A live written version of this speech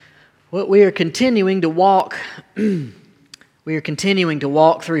Well, we are continuing to walk. We are continuing to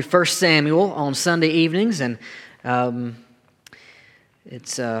walk through 1 Samuel on Sunday evenings, and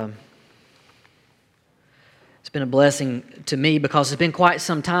it's been a blessing to me because it's been quite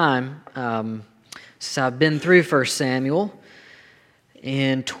some time since I've been through 1 Samuel.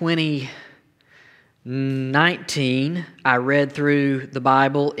 In 2019, I read through the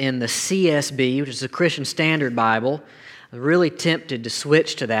Bible in the CSB, which is the Christian Standard Bible. I was really tempted to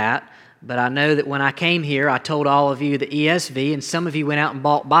switch to that. But I know that when I came here, I told all of you the ESV, and some of you went out and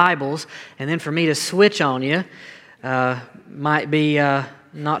bought Bibles, and then for me to switch on you might be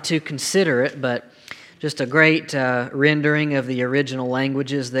not too considerate, but just a great rendering of the original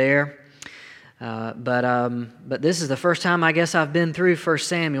languages there. But this is the first time I guess I've been through 1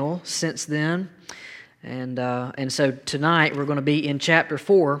 Samuel since then, and so tonight we're going to be in chapter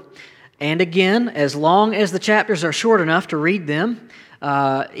 4. And again, as long as the chapters are short enough to read them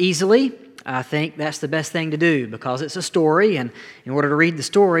easily, I think that's the best thing to do because it's a story, and in order to read the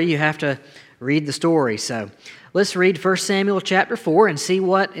story, you have to read the story. So let's read 1 Samuel chapter 4 and see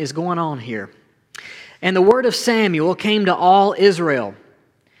what is going on here. And the word of Samuel came to all Israel.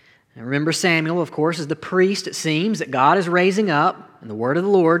 And remember, Samuel, of course, is the priest, it seems, that God is raising up, and the word of the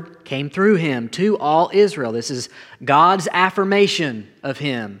Lord came through him to all Israel. This is God's affirmation of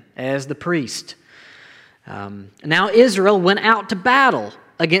him as the priest. Now Israel went out to battle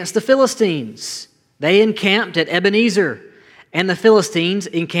against the Philistines. They encamped at Ebenezer, and the Philistines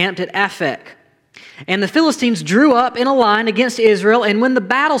encamped at Aphek. And the Philistines drew up in a line against Israel, and when the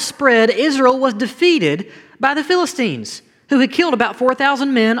battle spread, Israel was defeated by the Philistines, who had killed about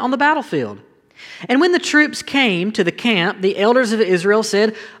 4,000 men on the battlefield. And when the troops came to the camp, the elders of Israel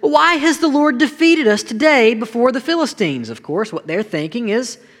said, "Why has the Lord defeated us today before the Philistines?" Of course, what they're thinking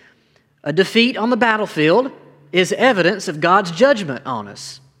is a defeat on the battlefield is evidence of God's judgment on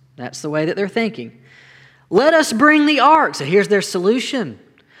us. That's the way that they're thinking. "Let us bring the ark." So here's their solution.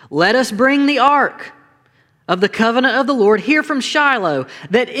 "Let us bring the ark of the covenant of the Lord here from Shiloh,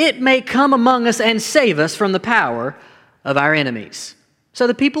 that it may come among us and save us from the power of our enemies." So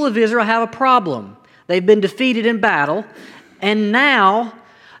the people of Israel have a problem. They've been defeated in battle, and now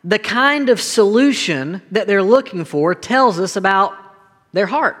the kind of solution that they're looking for tells us about their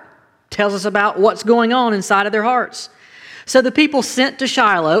heart, tells us about what's going on inside of their hearts. So the people sent to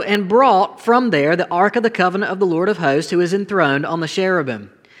Shiloh and brought from there the ark of the covenant of the Lord of hosts, who is enthroned on the cherubim.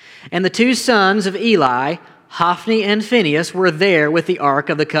 And the two sons of Eli, Hophni and Phinehas, were there with the ark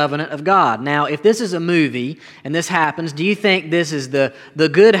of the covenant of God. Now, if this is a movie and this happens, do you think this is the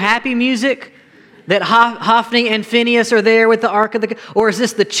good, happy music that Hophni and Phinehas are there with the ark of the, or is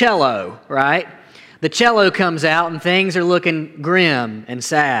this the cello, right? The cello comes out and things are looking grim and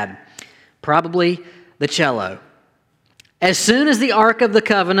sad. Probably the cello. As soon as the ark of the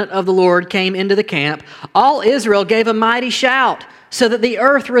covenant of the Lord came into the camp, all Israel gave a mighty shout so that the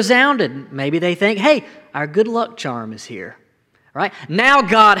earth resounded. Maybe they think, hey, our good luck charm is here, right? Now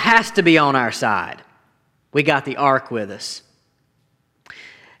God has to be on our side. We got the ark with us.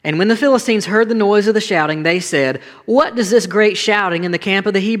 And when the Philistines heard the noise of the shouting, they said, "What does this great shouting in the camp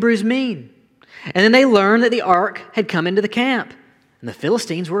of the Hebrews mean?" And then they learned that the ark had come into the camp. And the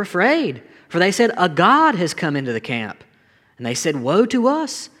Philistines were afraid, for they said, "A god has come into the camp." And they said, "Woe to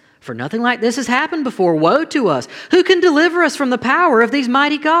us, for nothing like this has happened before. Woe to us! Who can deliver us from the power of these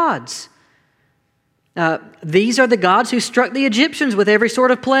mighty gods? These are the gods who struck the Egyptians with every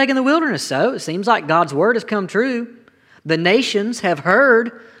sort of plague in the wilderness." So it seems like God's word has come true. The nations have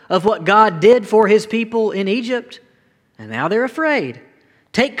heard of what God did for his people in Egypt, and now they're afraid.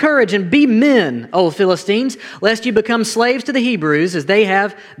 "Take courage and be men, O Philistines, lest you become slaves to the Hebrews as they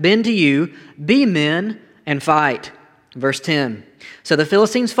have been to you. Be men and fight." Verse 10. So the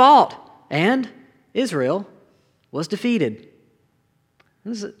Philistines fought, and Israel was defeated.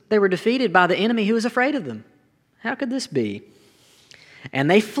 They were defeated by the enemy who was afraid of them. How could this be?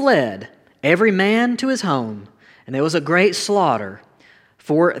 "And they fled, every man to his home, and there was a great slaughter.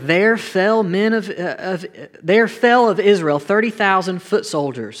 For there fell of Israel 30,000 foot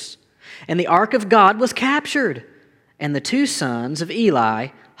soldiers. And the ark of God was captured. And the two sons of Eli,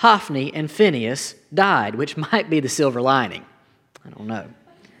 Hophni and Phinehas, died," which might be the silver lining. I don't know.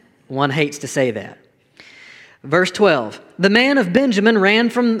 One hates to say that. Verse 12, "The man of Benjamin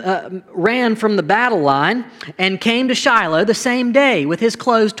ran from the battle line and came to Shiloh the same day with his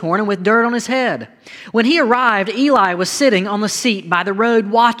clothes torn and with dirt on his head. When he arrived, Eli was sitting on the seat by the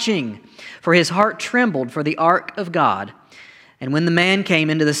road watching, for his heart trembled for the ark of God. And when the man came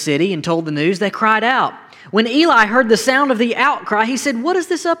into the city and told the news, they cried out. When Eli heard the sound of the outcry, he said, "What is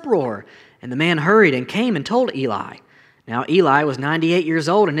this uproar?" And the man hurried and came and told Eli. Now Eli was 98 years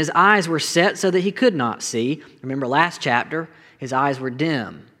old, and his eyes were set so that he could not see. Remember last chapter, his eyes were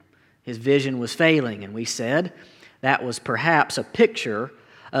dim. His vision was failing, and we said that was perhaps a picture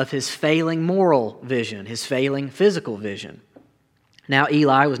of his failing moral vision, his failing physical vision. Now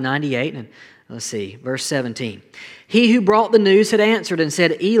Eli was 98, and let's see, verse 17. He who brought the news had answered and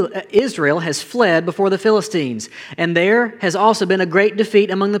said, Israel has fled before the Philistines, and there has also been a great defeat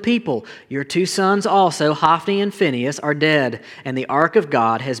among the people. Your 2 sons also, Hophni and Phinehas, are dead, and the ark of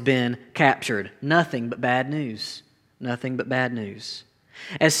God has been captured. Nothing but bad news. Nothing but bad news.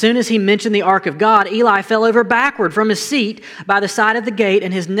 As soon as he mentioned the ark of God, Eli fell over backward from his seat by the side of the gate,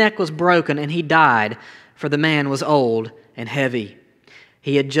 and his neck was broken, and he died, for the man was old and heavy.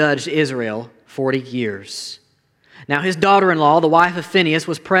 He had judged Israel 40 years. Now his daughter-in-law, the wife of Phinehas,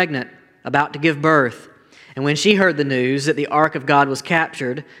 was pregnant, about to give birth. And when she heard the news that the ark of God was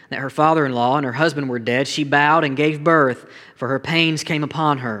captured, that her father-in-law and her husband were dead, she bowed and gave birth, for her pains came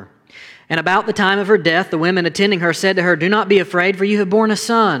upon her. And about the time of her death, the women attending her said to her, Do not be afraid, for you have borne a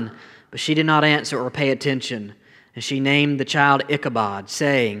son. But she did not answer or pay attention. And she named the child Ichabod,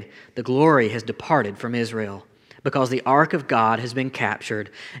 saying, The glory has departed from Israel, because the ark of God has been captured,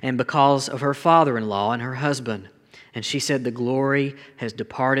 and because of her father-in-law and her husband. And she said, The glory has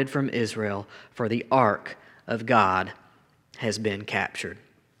departed from Israel, for the ark of God has been captured.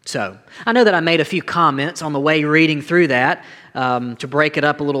 So, I know that I made a few comments on the way reading through that to break it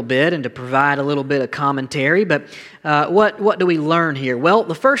up a little bit and to provide a little bit of commentary, but what do we learn here? Well,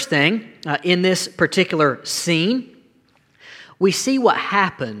 the first thing in this particular scene, we see what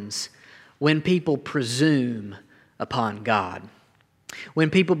happens when people presume upon God. When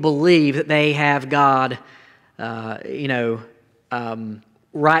people believe that they have God, right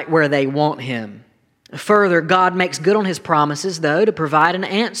where they want Him. Further, God makes good on His promises, though, to provide an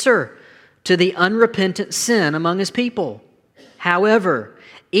answer to the unrepentant sin among His people. However,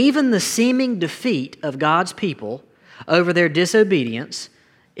 even the seeming defeat of God's people over their disobedience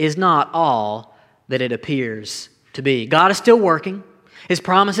is not all that it appears to be. God is still working. His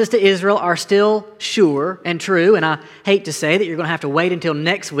promises to Israel are still sure and true, and I hate to say that you're going to have to wait until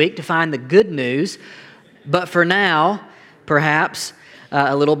next week to find the good news, but for now, perhaps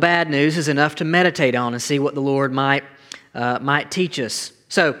a little bad news is enough to meditate on and see what the Lord might teach us.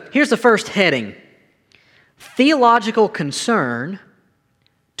 So here's the first heading. Theological concern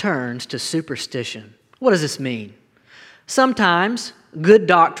turns to superstition. What does this mean? Sometimes good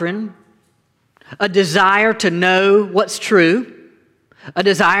doctrine, a desire to know what's true, a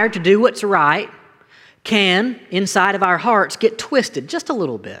desire to do what's right, can, inside of our hearts, get twisted just a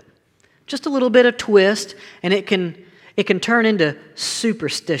little bit. Just a little bit of twist, and it can turn into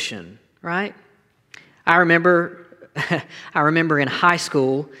superstition, right? I remember in high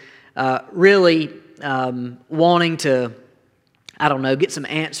school really wanting to, get some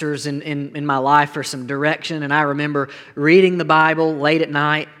answers in my life or some direction. And I remember reading the Bible late at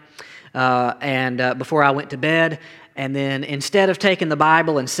night and before I went to bed. And then instead of taking the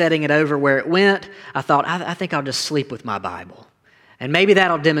Bible and setting it over where it went, I thought, I think I'll just sleep with my Bible. And maybe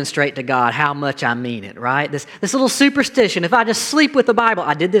that'll demonstrate to God how much I mean it, right? This little superstition, if I just sleep with the Bible.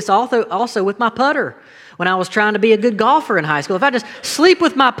 I did this also with my putter when I was trying to be a good golfer in high school. If I just sleep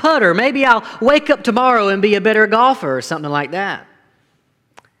with my putter, maybe I'll wake up tomorrow and be a better golfer or something like that.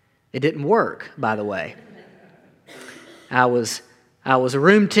 It didn't work, by the way. I was a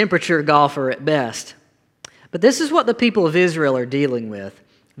room temperature golfer at best. But this is what the people of Israel are dealing with.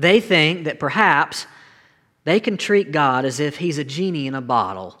 They think that perhaps they can treat God as if He's a genie in a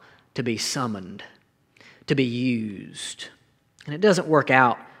bottle to be summoned, to be used. And it doesn't work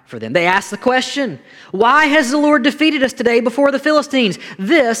out for them. They ask the question, why has the Lord defeated us today before the Philistines?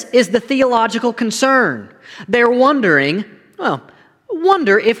 This is the theological concern. They're wondering,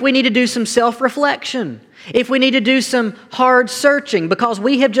 wonder if we need to do some self-reflection, if we need to do some hard searching, because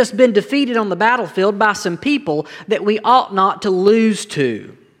we have just been defeated on the battlefield by some people that we ought not to lose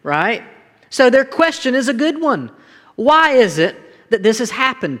to, right? So their question is a good one. Why is it that this has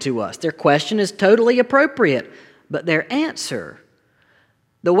happened to us? Their question is totally appropriate, but their answer,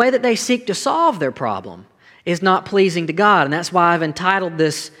 the way that they seek to solve their problem, is not pleasing to God. And that's why I've entitled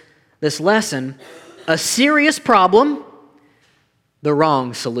this lesson, A Serious Problem, the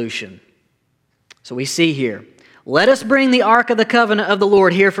Wrong Solution. So we see here, let us bring the ark of the covenant of the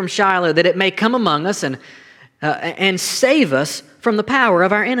Lord here from Shiloh, that it may come among us and save us from the power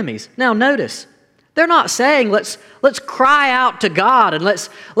of our enemies. Now notice, they're not saying let's cry out to God and let's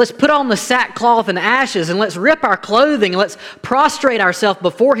put on the sackcloth and ashes and let's rip our clothing and let's prostrate ourselves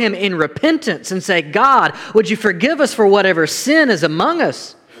before Him in repentance and say, God, would you forgive us for whatever sin is among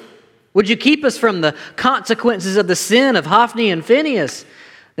us? Would you keep us from the consequences of the sin of Hophni and Phinehas?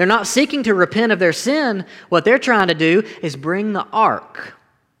 They're not seeking to repent of their sin. What they're trying to do is bring the ark.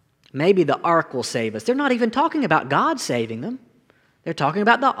 Maybe the ark will save us. They're not even talking about God saving them. They're talking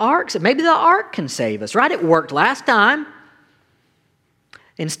about the ark. Maybe the ark can save us, right? It worked last time.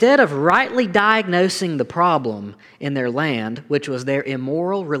 Instead of rightly diagnosing the problem in their land, which was their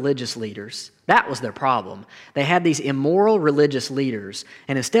immoral religious leaders, that was their problem. They had these immoral religious leaders,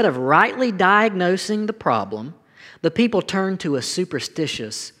 and instead of rightly diagnosing the problem, the people turned to a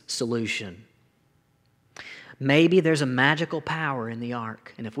superstitious solution. Maybe there's a magical power in the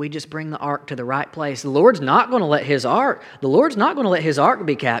ark, and if we just bring the ark to the right place, the Lord's not going to let His ark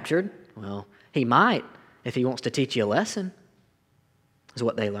be captured. Well, He might if He wants to teach you a lesson, is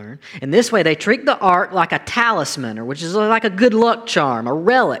what they learn. In this way, they treat the ark like a talisman, which is like a good luck charm, a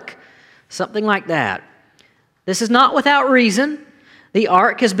relic, something like that. This is not without reason. The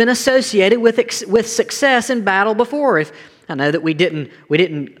ark has been associated with success in battle before. I know that we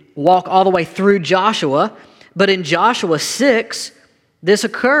didn't walk all the way through Joshua, but in Joshua 6, this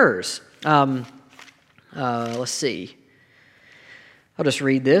occurs. Let's see. I'll just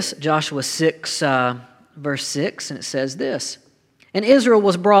read this. Joshua 6, verse 6, and it says this. And Israel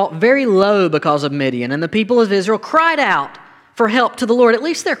was brought very low because of Midian, and the people of Israel cried out for help to the Lord. At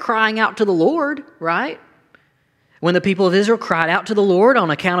least they're crying out to the Lord, right? When the people of Israel cried out to the Lord on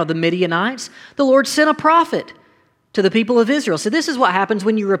account of the Midianites, the Lord sent a prophet to the people of Israel. So this is what happens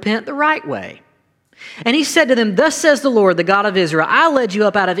when you repent the right way. And he said to them, Thus says the Lord, the God of Israel, I led you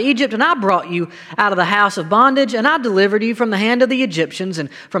up out of Egypt, and I brought you out of the house of bondage, and I delivered you from the hand of the Egyptians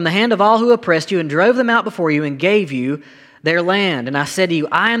and from the hand of all who oppressed you, and drove them out before you, and gave you their land. And I said to you,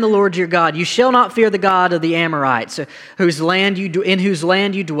 I am the Lord your God. You shall not fear the God of the Amorites, in whose land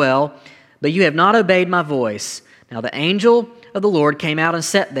you dwell, but you have not obeyed my voice. Now the angel of the Lord came out and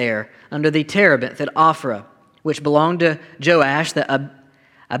sat there under the terebinth at Ophrah, which belonged to Joash the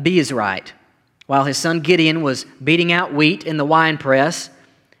Abiezrite, while his son Gideon was beating out wheat in the winepress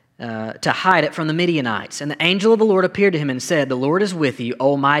to hide it from the Midianites. And the angel of the Lord appeared to him and said, The Lord is with you,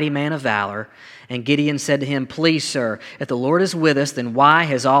 O mighty man of valor. And Gideon said to him, Please, sir, if the Lord is with us, then why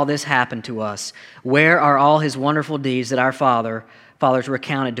has all this happened to us? Where are all His wonderful deeds that our fathers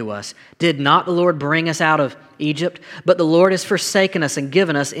recounted to us? Did not the Lord bring us out of Egypt? But the Lord has forsaken us and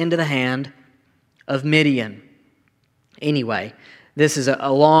given us into the hand of Midian. Anyway, this is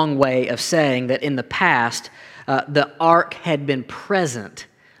a long way of saying that in the past, the ark had been present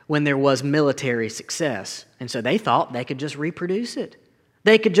when there was military success. And so they thought they could just reproduce it.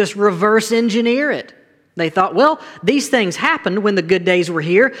 They could just reverse engineer it. They thought, well, these things happened when the good days were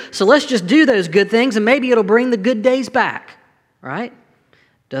here, so let's just do those good things and maybe it'll bring the good days back, right?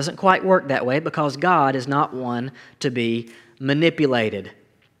 Doesn't quite work that way because God is not one to be manipulated.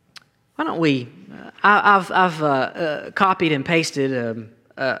 Why don't we, I've copied and pasted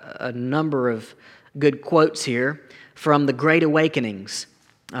a number of good quotes here from the Great Awakenings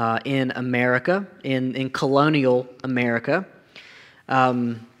in America, in colonial America,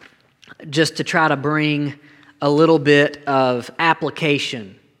 just to try to bring a little bit of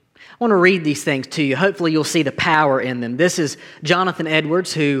application. I want to read these things to you. Hopefully you'll see the power in them. This is Jonathan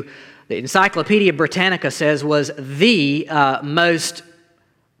Edwards, who the Encyclopedia Britannica says was the most,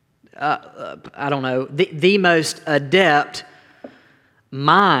 the most adept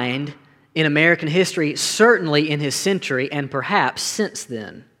mind in American history, certainly in his century and perhaps since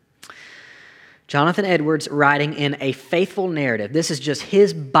then. Jonathan Edwards writing in A Faithful Narrative. This is just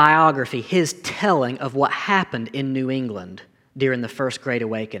his biography, his telling of what happened in New England during the First Great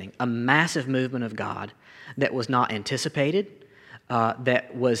Awakening. A massive movement of God that was not anticipated,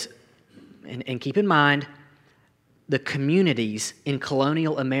 that was, and keep in mind, the communities in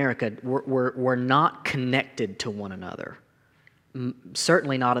colonial America were not connected to one another.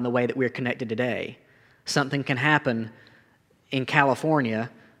 Certainly not in the way that we're connected today. Something can happen in California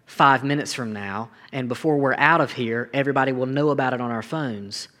 5 minutes from now, and before we're out of here, everybody will know about it on our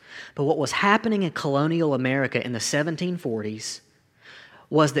phones. But what was happening in colonial America in the 1740s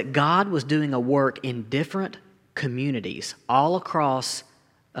was that God was doing a work in different communities all across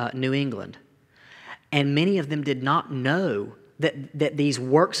New England. And many of them did not know that these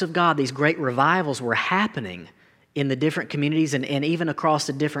works of God, these great revivals were happening in the different communities and even across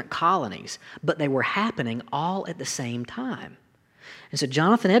the different colonies. But they were happening all at the same time. And so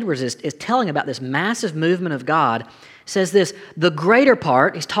Jonathan Edwards is telling about this massive movement of God. Says this, the greater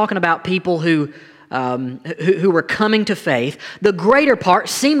part, he's talking about people who were coming to faith, the greater part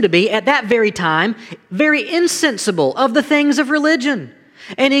seemed to be, at that very time, very insensible of the things of religion,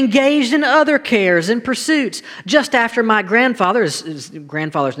 and engaged in other cares and pursuits. Just after my grandfather, his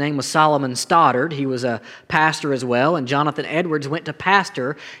grandfather's name was Solomon Stoddard, he was a pastor as well, and Jonathan Edwards went to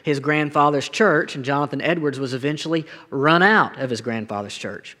pastor his grandfather's church, and Jonathan Edwards was eventually run out of his grandfather's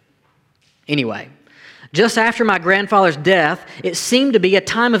church. Anyway, just after my grandfather's death, it seemed to be a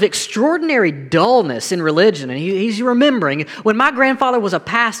time of extraordinary dullness in religion. And he's remembering, when my grandfather was a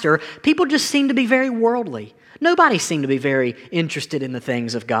pastor, people just seemed to be very worldly. Nobody seemed to be very interested in the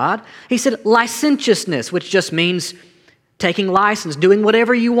things of God. He said licentiousness, which just means taking license, doing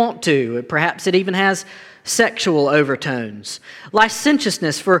whatever you want to. Perhaps it even has sexual overtones.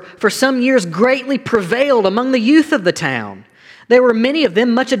 Licentiousness for some years greatly prevailed among the youth of the town. There were many of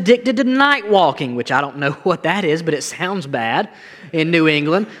them much addicted to night walking, which I don't know what that is, but it sounds bad in New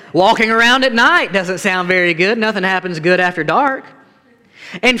England. Walking around at night doesn't sound very good. Nothing happens good after dark.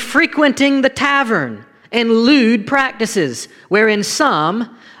 And frequenting the tavern and lewd practices, wherein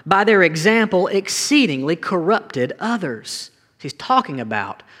some, by their example, exceedingly corrupted others. He's talking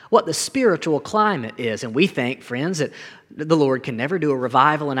about what the spiritual climate is. And we think, friends, that the Lord can never do a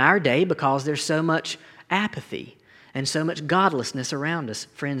revival in our day because there's so much apathy and so much godlessness around us.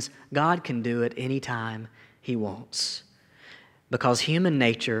 Friends, God can do it anytime He wants. Because human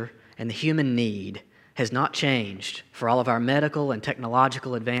nature and the human need has not changed. For all of our medical and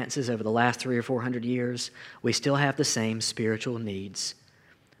technological advances over the last 300 or 400 years, we still have the same spiritual needs.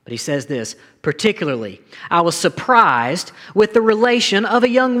 But he says this, particularly, I was surprised with the relation of a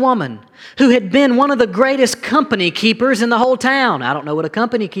young woman who had been one of the greatest company keepers in the whole town. I don't know what a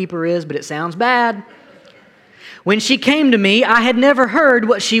company keeper is, but it sounds bad. When she came to me, I had never heard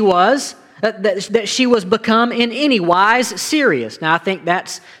what she was, that she was become in any wise serious. Now, I think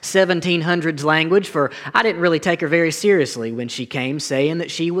that's 1700s language for I didn't really take her very seriously when she came saying that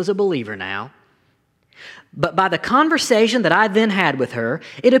she was a believer now. But by the conversation that I then had with her,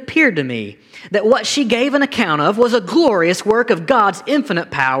 it appeared to me that what she gave an account of was a glorious work of God's infinite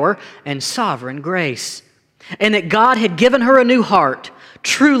power and sovereign grace, and that God had given her a new heart,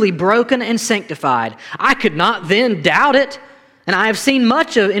 truly broken and sanctified. I could not then doubt it, and I have seen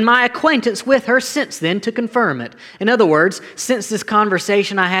much in my acquaintance with her since then to confirm it. In other words, since this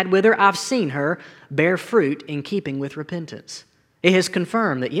conversation I had with her, I've seen her bear fruit in keeping with repentance. It has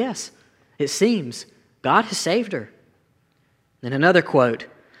confirmed that, yes, it seems God has saved her. Then another quote,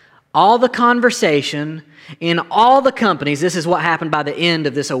 all the conversation in all the companies, this is what happened by the end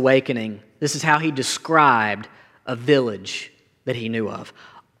of this awakening. This is how he described a village that he knew of.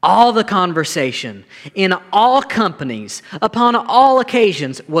 All the conversation in all companies, upon all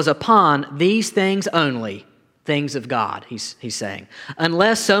occasions, was upon these things only, things of God, he's saying.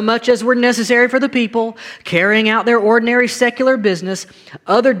 Unless so much as were necessary for the people, carrying out their ordinary secular business,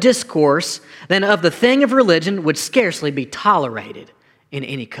 other discourse than of the thing of religion would scarcely be tolerated in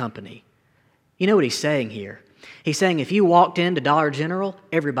any company. You know what he's saying here? He's saying if you walked into Dollar General,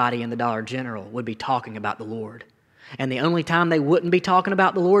 everybody in the Dollar General would be talking about the Lord. And the only time they wouldn't be talking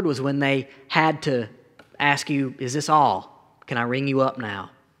about the Lord was when they had to ask you, is this all? Can I ring you up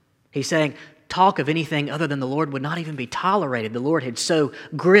now? He's saying, talk of anything other than the Lord would not even be tolerated. The Lord had so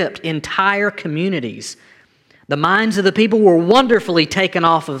gripped entire communities. The minds of the people were wonderfully taken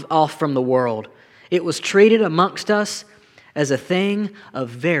off from the world. It was treated amongst us as a thing of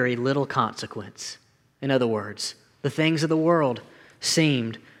very little consequence. In other words, the things of the world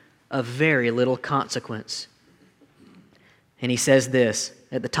seemed of very little consequence. And he says this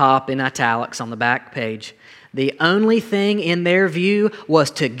at the top in italics on the back page. The only thing in their view was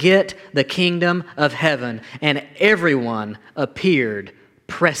to get the kingdom of heaven, and everyone appeared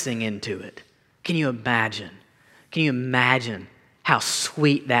pressing into it. Can you imagine? Can you imagine how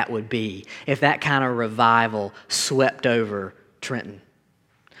sweet that would be if that kind of revival swept over Trenton,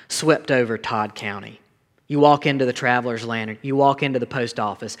 swept over Todd County? You walk into the Traveler's Lantern, you walk into the post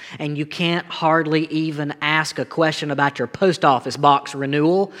office, and you can't hardly even ask a question about your post office box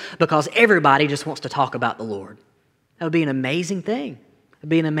renewal because everybody just wants to talk about the Lord. That would be an amazing thing. It would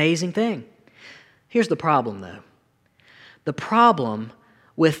be an amazing thing. Here's the problem, though. The problem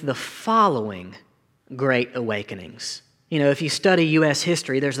with the following Great Awakenings. You know, if you study U.S.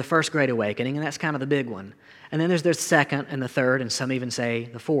 history, there's the first Great Awakening, and that's kind of the big one. And then there's the second and the third, and some even say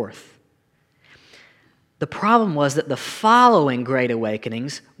the fourth. The problem was that the following Great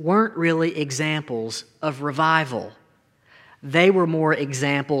Awakenings weren't really examples of revival. They were more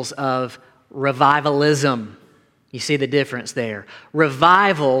examples of revivalism. You see the difference there.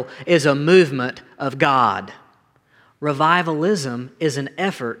 Revival is a movement of God. Revivalism is an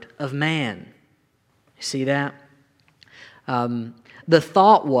effort of man. You see that? The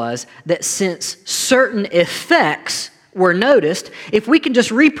thought was that since certain effects were noticed, if we can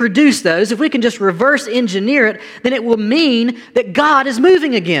just reproduce those, if we can just reverse engineer it, then it will mean that God is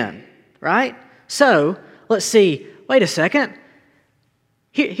moving again, right? So, let's see. Wait a second.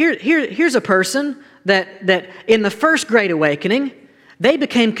 Here's a person that in the first Great Awakening, they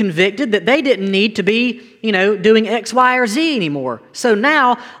became convicted that they didn't need to be, doing X, Y, or Z anymore. So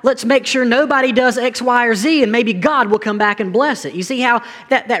now, let's make sure nobody does X, Y, or Z, and maybe God will come back and bless it. You see how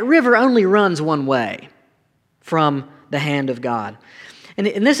that river only runs one way from the hand of God.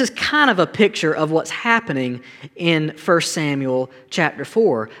 And this is kind of a picture of what's happening in 1 Samuel chapter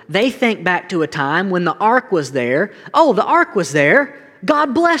 4. They think back to a time when the ark was there. Oh, the ark was there.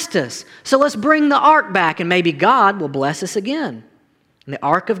 God blessed us. So let's bring the ark back and maybe God will bless us again. And the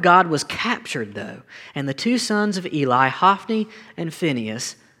ark of God was captured, though, and the two sons of Eli, Hophni and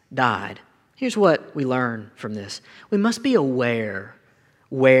Phinehas, died. Here's what we learn from this. We must be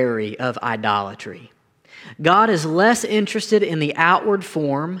wary of idolatry. God is less interested in the outward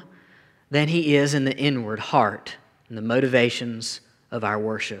form than He is in the inward heart and the motivations of our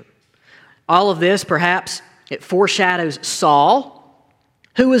worship. All of this, perhaps, it foreshadows Saul,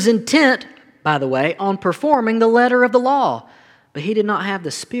 who was intent, by the way, on performing the letter of the law, but he did not have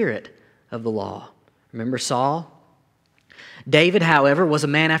the spirit of the law. Remember Saul? David, however, was a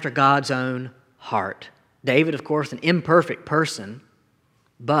man after God's own heart. David, of course, an imperfect person,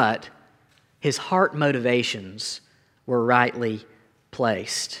 but his heart motivations were rightly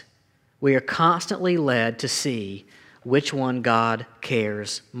placed. We are constantly led to see which one God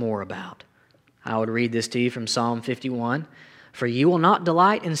cares more about. I would read this to you from Psalm 51. For you will not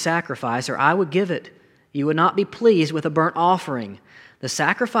delight in sacrifice, or I would give it. You would not be pleased with a burnt offering. The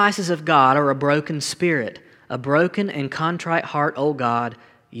sacrifices of God are a broken spirit, a broken and contrite heart, O God,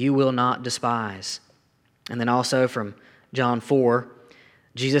 you will not despise. And then also from John 4,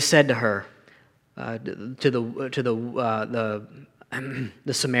 Jesus said to her, to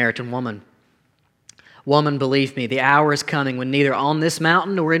the Samaritan woman, Woman, believe me, the hour is coming when neither on this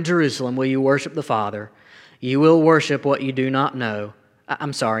mountain nor in Jerusalem will you worship the Father. You will worship what you do not know.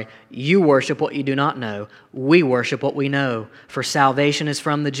 You worship what you do not know. We worship what we know, for salvation is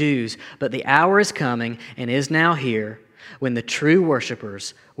from the Jews. But the hour is coming and is now here when the true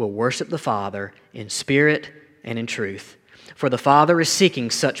worshipers will worship the Father in spirit and in truth. For the Father is seeking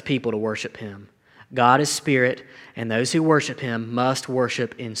such people to worship Him. God is spirit, and those who worship Him must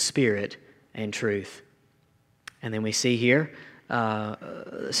worship in spirit and truth. And then we see here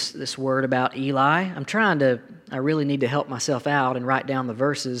this word about Eli. I really need to help myself out and write down the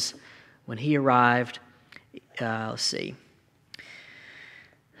verses. When he arrived, let's see,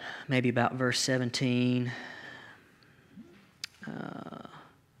 maybe about verse 17.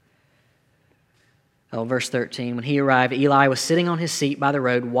 Verse 13. When he arrived, Eli was sitting on his seat by the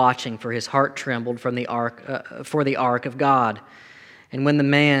road, watching, for his heart trembled for the ark of God. And when the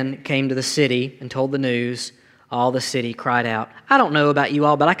man came to the city and told the news, all the city cried out. I don't know about you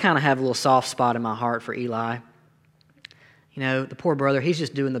all, but I kind of have a little soft spot in my heart for Eli. The poor brother, he's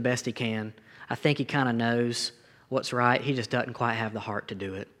just doing the best he can. I think he kind of knows what's right. He just doesn't quite have the heart to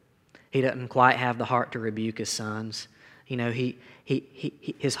do it. He doesn't quite have the heart to rebuke his sons.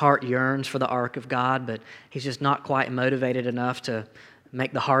 His heart yearns for the ark of God, but he's just not quite motivated enough to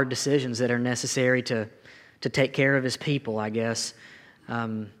make the hard decisions that are necessary to take care of his people, I guess.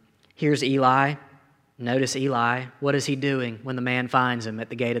 Here's Eli. Notice Eli. What is he doing when the man finds him at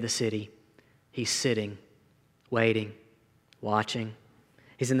the gate of the city? He's sitting, waiting, watching.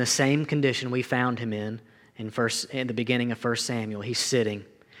 He's in the same condition we found him in the beginning of 1 Samuel. He's sitting.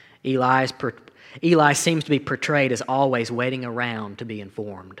 Eli seems to be portrayed as always waiting around to be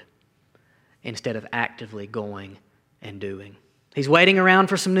informed instead of actively going and doing. He's waiting around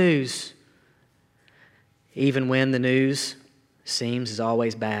for some news, even when the news seems as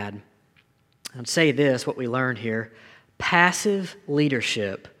always bad. I'd say this, what we learn here, passive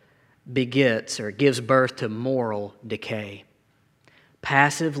leadership gives birth to moral decay.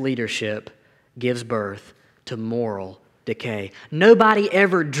 Passive leadership gives birth to moral decay. Nobody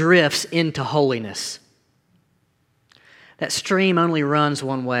ever drifts into holiness. That stream only runs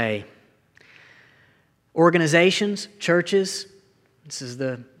one way. Organizations, churches, this is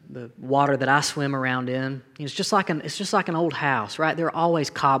the water that I swim around in. It's just like an old house, right? There are always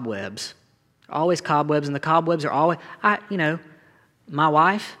cobwebs. Always cobwebs, and the cobwebs are always, my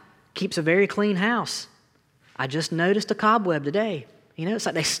wife keeps a very clean house. I just noticed a cobweb today. It's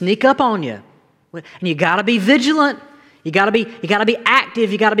like they sneak up on you. And you got to be vigilant. You got to be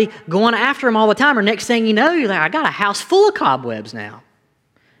active. You got to be going after them all the time, or next thing you know, you're like, I got a house full of cobwebs now.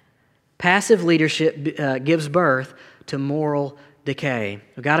 Passive leadership gives birth to moral decay.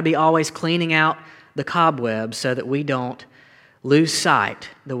 We've got to be always cleaning out the cobwebs so that we don't lose sight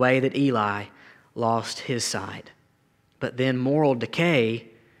the way that Eli lost his sight. But then moral decay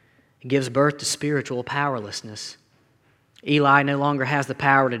gives birth to spiritual powerlessness. Eli no longer has the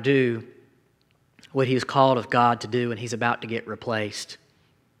power to do what he was called of God to do, and he's about to get replaced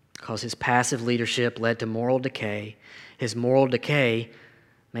because his passive leadership led to moral decay. His moral decay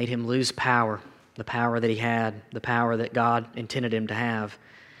made him lose power, the power that he had, the power that God intended him to have.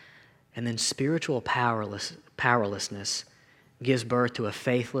 And then spiritual powerlessness gives birth to a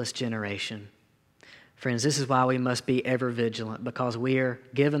faithless generation. Friends, this is why we must be ever vigilant, because we are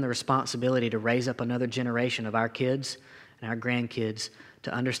given the responsibility to raise up another generation of our kids and our grandkids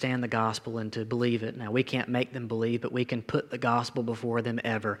to understand the gospel and to believe it. Now, we can't make them believe, but we can put the gospel before them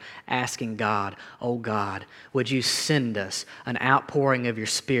ever, asking God, oh God, would you send us an outpouring of your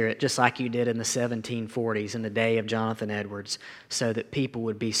Spirit, just like you did in the 1740s in the day of Jonathan Edwards, so that people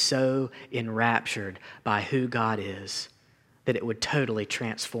would be so enraptured by who God is that it would totally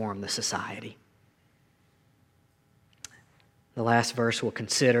transform the society. The last verse we'll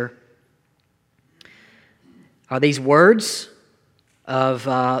consider are these words of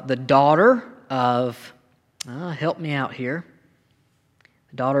the daughter of, help me out here,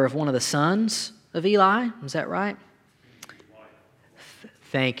 the daughter of one of the sons of Eli. Is that right?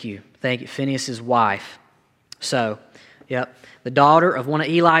 Thank you. Phinehas' wife. So, yep, the daughter of one of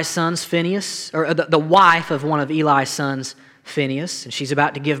Eli's sons, Phinehas, or the wife of one of Eli's sons, Phinehas, and she's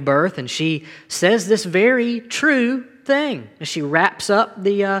about to give birth, and she says this very true thing as she wraps up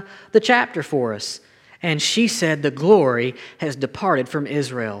the chapter for us. And she said, the glory has departed from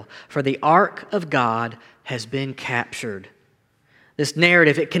Israel, for the ark of God has been captured. This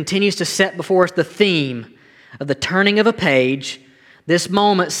narrative, it continues to set before us the theme of the turning of a page. This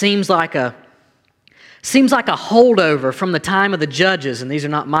moment seems like a holdover from the time of the judges, and these are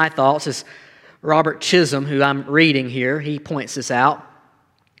not my thoughts. It's Robert Chisholm, who I'm reading here, he points this out.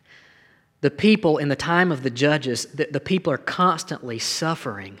 The people in the time of the judges, the people are constantly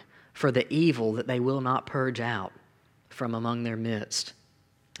suffering for the evil that they will not purge out from among their midst.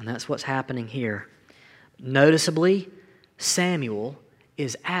 And that's what's happening here. Noticeably, Samuel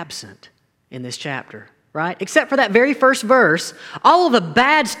is absent in this chapter, right? Except for that very first verse, all of the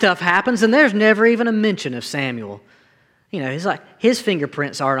bad stuff happens and there's never even a mention of Samuel. You know, it's like his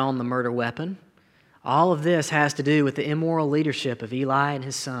fingerprints aren't on the murder weapon. All of this has to do with the immoral leadership of Eli and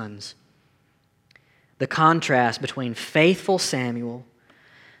his sons. The contrast between faithful Samuel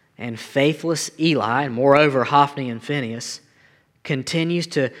and faithless Eli, and moreover Hophni and Phinehas,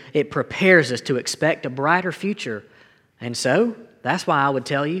 it prepares us to expect a brighter future. And so, that's why I would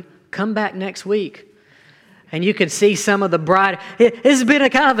tell you, come back next week. And you can see some of the bright. This has been a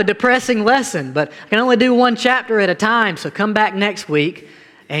kind of a depressing lesson, but I can only do one chapter at a time, so come back next week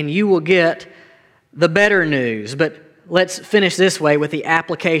and you will get the better news. But let's finish this way with the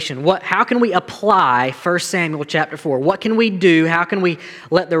application. How can we apply 1 Samuel chapter 4? What can we do? How can we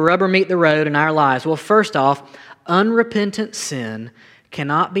let the rubber meet the road in our lives? Well, first off, unrepentant sin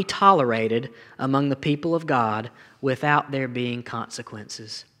cannot be tolerated among the people of God without there being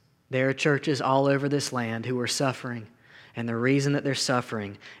consequences. There are churches all over this land who are suffering, and the reason that they're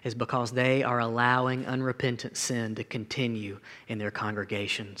suffering is because they are allowing unrepentant sin to continue in their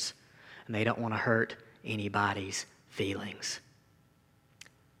congregations, and they don't want to hurt anybody's feelings.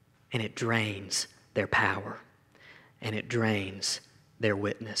 And it drains their power, and it drains their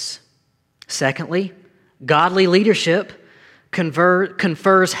witness. Secondly, godly leadership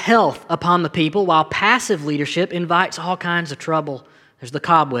confers health upon the people, while passive leadership invites all kinds of trouble. There's the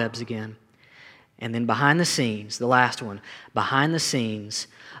cobwebs again. And then behind the scenes, the last one, behind the scenes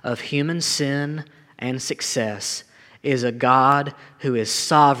of human sin and success is a God who is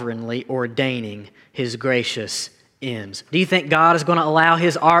sovereignly ordaining His gracious ends. Do you think God is going to allow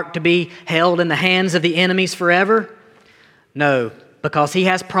His ark to be held in the hands of the enemies forever? No, because He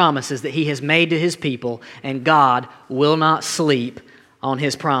has promises that He has made to His people, and God will not sleep on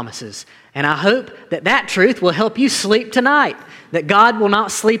His promises. And I hope that truth will help you sleep tonight, that God will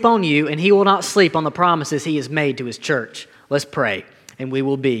not sleep on you, and He will not sleep on the promises He has made to His church. Let's pray, and we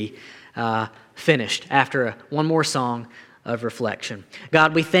will be finished after one more song of reflection.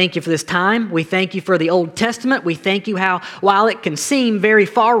 God, we thank You for this time. We thank You for the Old Testament. We thank You how, while it can seem very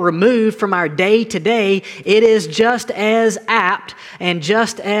far removed from our day to day, it is just as apt and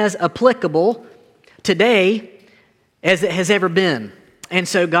just as applicable today as it has ever been. And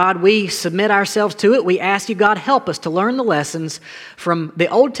so, God, we submit ourselves to it. We ask You, God, help us to learn the lessons from the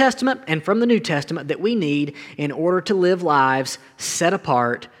Old Testament and from the New Testament that we need in order to live lives set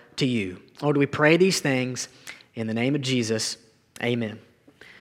apart to You. Lord, we pray these things in the name of Jesus. Amen.